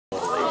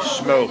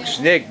smokes.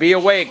 Nick, be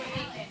awake.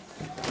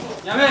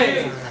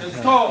 Yummy!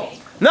 Just tall.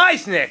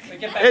 Nice, Nick.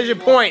 There's your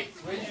point.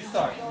 Where did you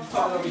start? You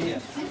started over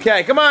here.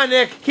 Okay, come on,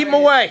 Nick. Keep him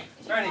away.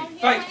 Ready,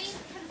 fight.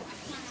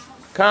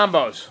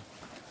 Combos.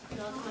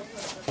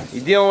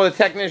 You're dealing with a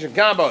technician.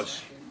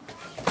 Combos.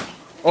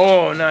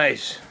 Oh,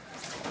 nice.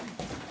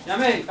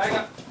 Yummy! Back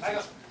up. Back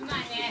up. Come on,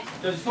 Nick.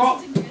 Just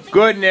tall.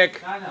 Good,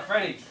 Nick. No,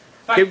 ready.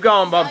 Fight. Keep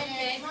going, bub.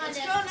 Let's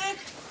go, Nick.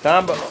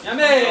 Combo.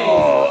 Yummy!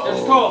 Oh.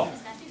 Just tall.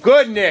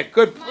 Good, Nick.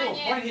 Good. Oh,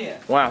 right here.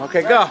 Wow.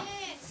 Okay, go.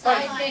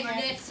 Side kick,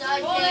 Nick.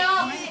 Side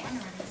kick.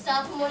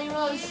 Stop him when he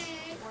runs.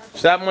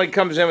 Stop him when he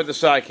comes in with the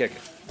side kick.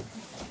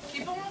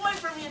 Keep him away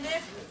from you,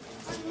 Nick.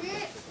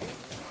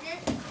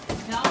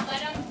 Don't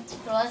let him.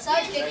 Throw that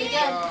side kick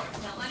again.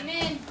 Don't let him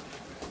in.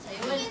 That's how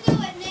you win. do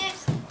it, Nick.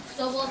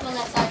 Double up on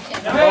that side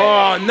kick. Yummy!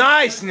 Oh,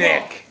 nice,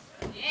 Nick.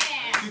 Yeah.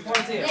 2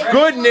 points here. Ready?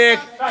 Good, Nick.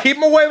 Keep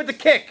him away with the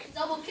kick.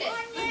 Double kick.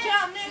 Good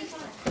job, Nick.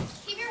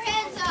 Keep your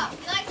hands up.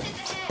 You like to hit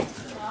the head.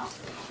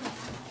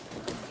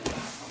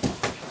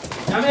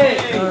 Yummy!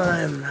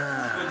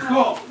 Just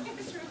tall.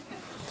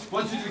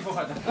 1, 2, 3, 4,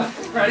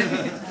 5. Ready?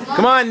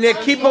 Come on, Nick.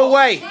 Keep him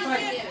away.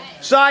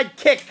 Side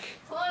kick.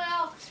 Pull it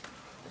out.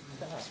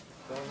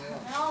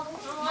 No,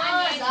 Come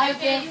on, Nick. Side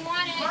kick. Come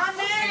on,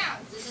 Nick.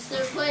 This is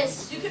third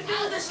place. You can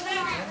do this,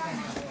 Nick.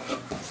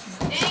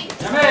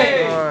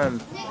 Yummy!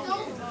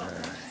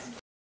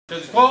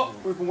 Just tall.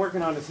 We've been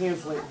working on his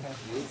hands lately.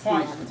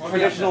 Point.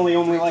 Traditionally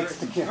only likes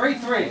to kick.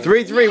 3-3.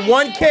 3-3.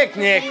 One kick,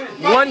 Nick.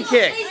 One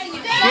kick.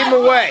 Keep him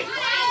away.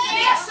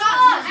 Nick,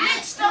 stop.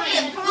 Nick, stop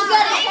it. Look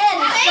at his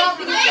head. It's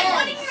stopping his Nick, head.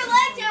 putting your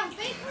leg down.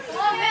 Come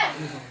on,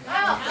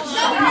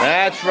 man.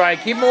 That's right.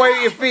 Keep him away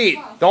with your feet.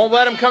 Don't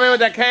let him come in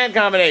with that can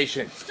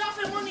combination. Stop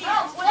it when he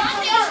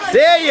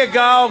There you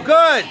go.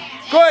 Good.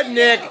 Good,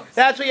 Nick.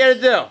 That's what you had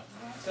to do.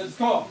 Just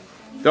tall.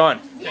 Done.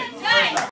 Nice.